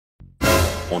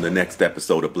On the next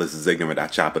episode of Bliss is Ignorant, I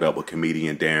chop it up with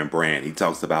comedian Darren Brand. He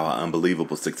talks about how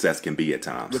unbelievable success can be at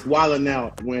times. It's wilding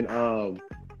out when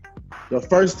the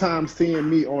first time seeing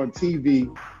me on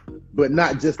TV, but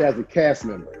not just as a cast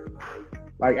member,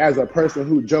 like as a person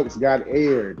who jokes got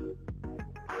aired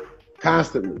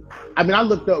constantly. I mean, I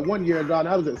looked up one year ago and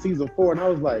I was at season 4 and I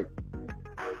was like,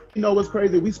 you know what's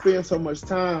crazy? We spend so much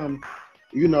time,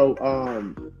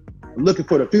 looking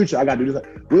for the future. I got to do this.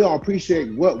 We don't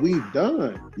appreciate what we've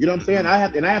done. You know what I'm saying? I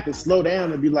have to slow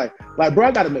down and be like, bro,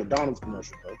 I got a McDonald's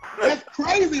commercial, bro. That's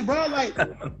crazy, bro. Like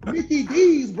Mickey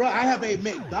D's, bro. I have a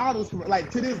McDonald's commercial.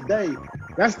 Like to this day,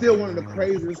 that's still one of the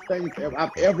craziest things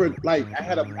I've ever like. I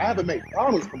have a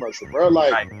McDonald's commercial, bro.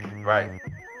 Like, right.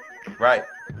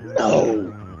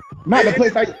 No, not the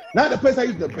place I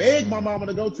used to beg my mama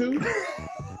to go to.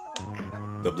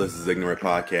 The Bliss is Ignorant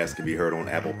podcast can be heard on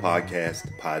Apple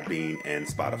Podcasts, Podbean, and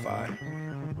Spotify.